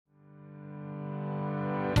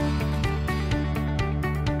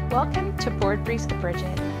Welcome to Board Briefs with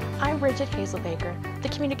Bridget. I'm Bridget Hazelbaker, the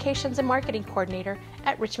Communications and Marketing Coordinator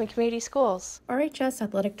at Richmond Community Schools. RHS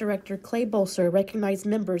Athletic Director Clay Bolser recognized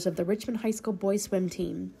members of the Richmond High School boys swim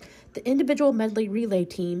team. The individual medley relay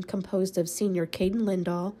team, composed of senior Caden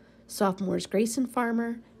Lindahl, sophomores Grayson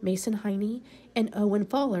Farmer, Mason Heine, and Owen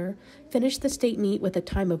Fowler, finished the state meet with a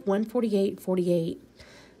time of 1:48.48.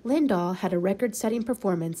 Lindahl had a record-setting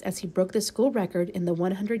performance as he broke the school record in the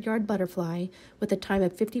 100-yard butterfly with a time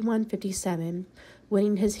of 51:57,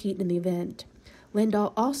 winning his heat in the event.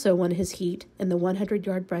 Lindahl also won his heat in the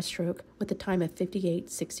 100-yard breaststroke with a time of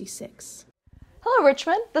 58:66. Hello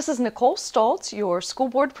Richmond, this is Nicole Stults, your school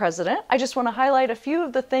board president. I just want to highlight a few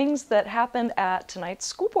of the things that happened at tonight's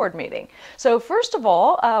school board meeting. So first of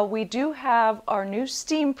all, we do have our new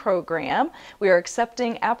STEAM program. We are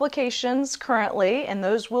accepting applications currently, and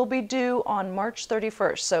those will be due on March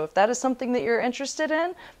 31st. So if that is something that you're interested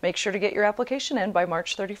in, make sure to get your application in by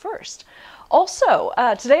March 31st. Also,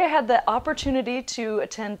 today I had the opportunity to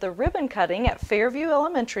attend the ribbon cutting at Fairview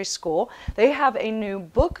Elementary School. They have a new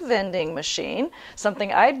book vending machine,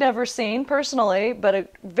 something I'd never seen personally, but a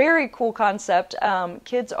very cool concept.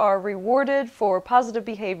 Kids are rewarded for positive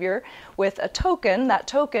behavior with a token. That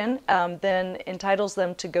token then entitles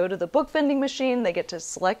them to go to the book vending machine. They get to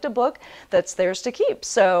select a book that's theirs to keep.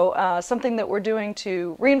 So something that we're doing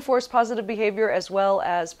to reinforce positive behavior as well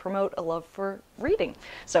as promote a love for reading.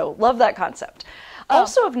 So love that concept.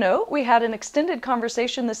 Also of note, we had an extended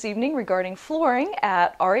conversation this evening regarding flooring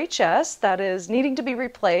at RHS that is needing to be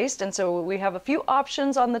replaced, and so we have a few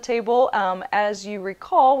options on the table. As you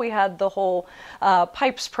recall, we had the whole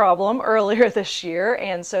pipes problem earlier this year,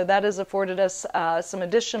 and so that has afforded us some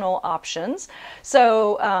additional options.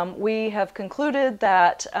 So we have concluded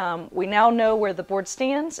that we now know where the board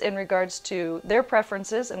stands in regards to their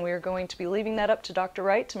preferences, and we are going to be leaving that up to Dr.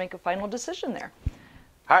 Wright to make a final decision there.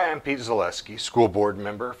 Hi, I'm Pete Zaleski, school board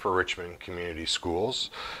member for Richmond Community Schools.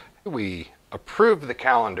 We approved the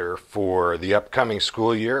calendar for the upcoming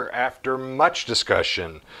school year after much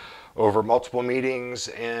discussion over multiple meetings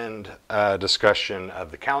and discussion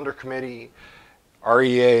of the calendar committee,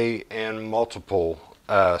 REA, and multiple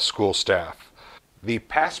school staff. The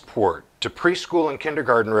passport to preschool and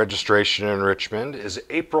kindergarten registration in Richmond is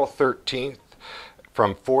April 13th.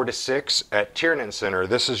 From 4 to 6 at Tiernan Center.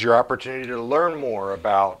 This is your opportunity to learn more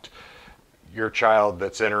about your child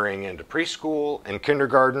that's entering into preschool and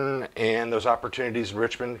kindergarten and those opportunities in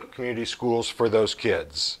Richmond Community Schools for those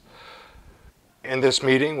kids. In this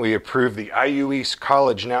meeting, we approved the IU East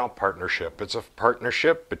College Now partnership. It's a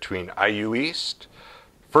partnership between IU East,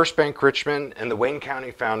 First Bank Richmond, and the Wayne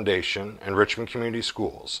County Foundation and Richmond Community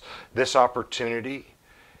Schools. This opportunity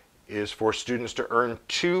is for students to earn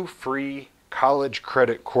 2 free college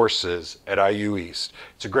credit courses at IU East.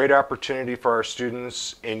 It's a great opportunity for our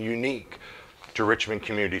students and unique to Richmond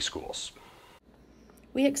Community Schools.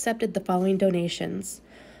 We accepted the following donations.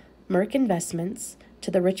 Merck Investments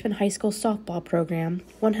to the Richmond High School softball program,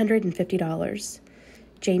 $150.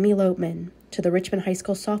 Jamie Lopeman to the Richmond High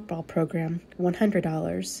School softball program,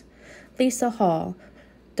 $100. Lisa Hall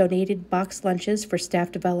donated box lunches for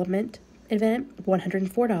staff development event,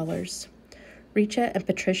 $104. Richa and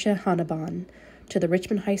Patricia Hannabon to the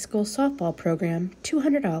Richmond High School softball program,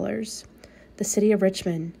 $200. The City of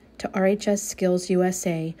Richmond to RHS Skills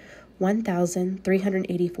USA,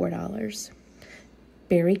 $1,384.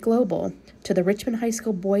 Barry Global to the Richmond High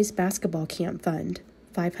School Boys Basketball Camp Fund,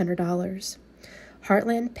 $500.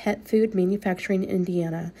 Heartland Pet Food Manufacturing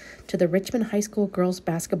Indiana to the Richmond High School Girls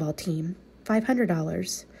Basketball Team,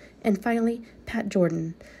 $500. And finally, Pat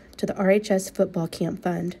Jordan to the RHS Football Camp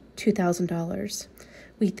Fund, $2,000.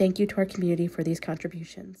 We thank you to our community for these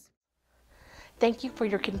contributions. Thank you for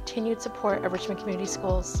your continued support of Richmond Community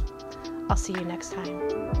Schools. I'll see you next time.